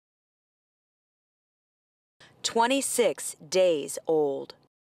26 days old.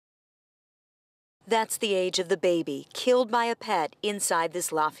 That's the age of the baby killed by a pet inside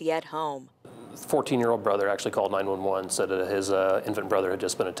this Lafayette home. 14-year-old brother actually called 911, said that his infant brother had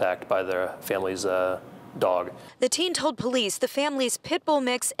just been attacked by their family's dog. The teen told police the family's pit bull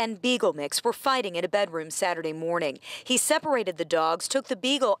mix and beagle mix were fighting in a bedroom Saturday morning. He separated the dogs, took the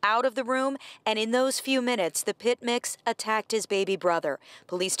beagle out of the room, and in those few minutes, the pit mix attacked his baby brother.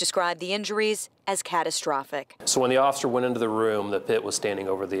 Police described the injuries as catastrophic. So when the officer went into the room, the pit was standing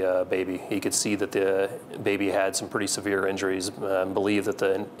over the baby. He could see that the baby had some pretty severe injuries, believed that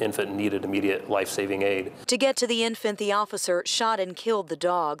the infant needed immediate life-saving aid. To get to the infant, the officer shot and killed the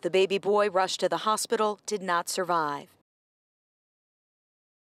dog. The baby boy rushed to the hospital, did not survive.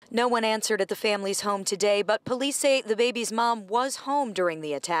 No one answered at the family's home today, but police say the baby's mom was home during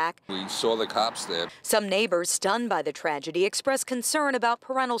the attack. We saw the cops there. Some neighbors, stunned by the tragedy, expressed concern about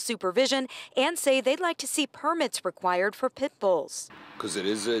parental supervision and say they'd like to see permits required for pit bulls. Because it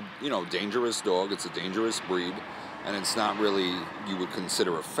is a, dangerous dog. It's a dangerous breed. And it's not really, you would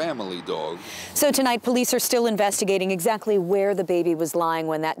consider a family dog. So tonight, police are still investigating exactly where the baby was lying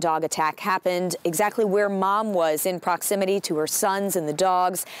when that dog attack happened, exactly where mom was in proximity to her sons and the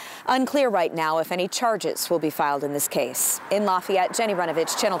dogs. Unclear right now if any charges will be filed in this case. In Lafayette, Jenny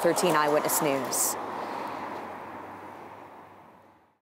Runovich, Channel 13 Eyewitness News.